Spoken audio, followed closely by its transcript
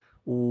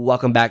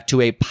Welcome back to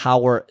a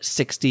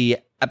Poiwer60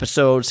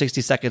 episode,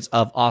 60 seconds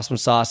of awesome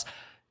sauce.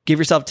 Give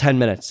yourself 10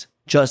 minutes.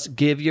 Just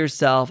give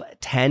yourself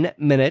 10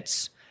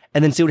 minutes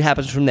and then see what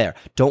happens from there.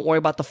 Don't worry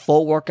about the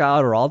full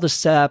workout or all the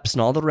steps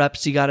and all the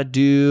reps you got to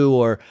do,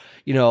 or,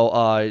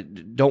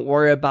 don't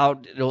worry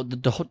about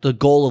the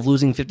goal of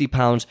losing 50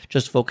 pounds.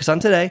 Just focus on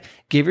today.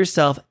 Give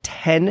yourself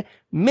 10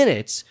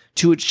 minutes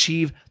to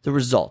achieve the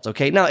results.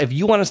 Okay. Now, if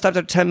you want to stop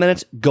at 10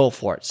 minutes, go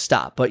for it.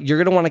 Stop. But you're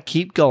going to want to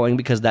keep going,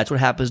 because that's what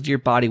happens to your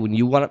body when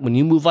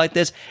you move like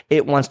this.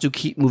 It wants to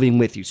keep moving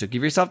with you. So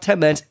give yourself 10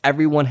 minutes.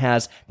 Everyone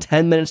has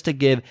 10 minutes to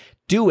give.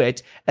 Do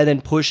it, and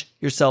then push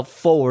yourself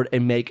forward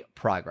and make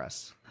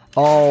progress.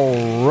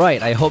 All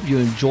right. I hope you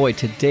enjoyed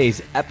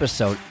today's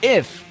episode.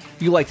 If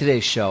you like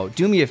today's show,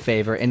 do me a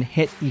favor and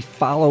hit the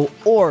follow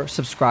or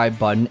subscribe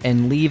button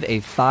and leave a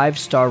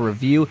 5-star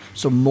review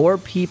so more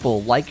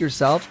people like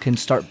yourself can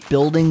start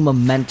building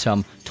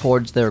momentum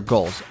towards their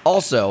goals.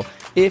 Also,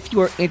 if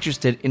you are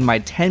interested in my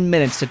 10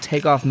 minutes to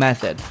take off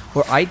method,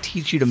 where I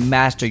teach you to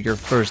master your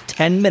first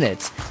 10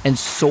 minutes and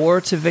soar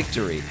to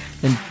victory,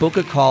 then book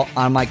a call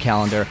on my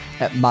calendar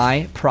at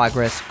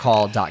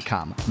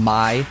myprogresscall.com.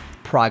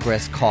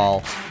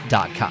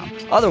 myprogresscall.com.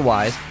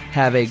 Otherwise,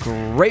 have a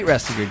great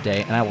rest of your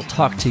day, and I will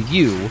talk to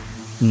you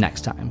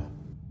next time.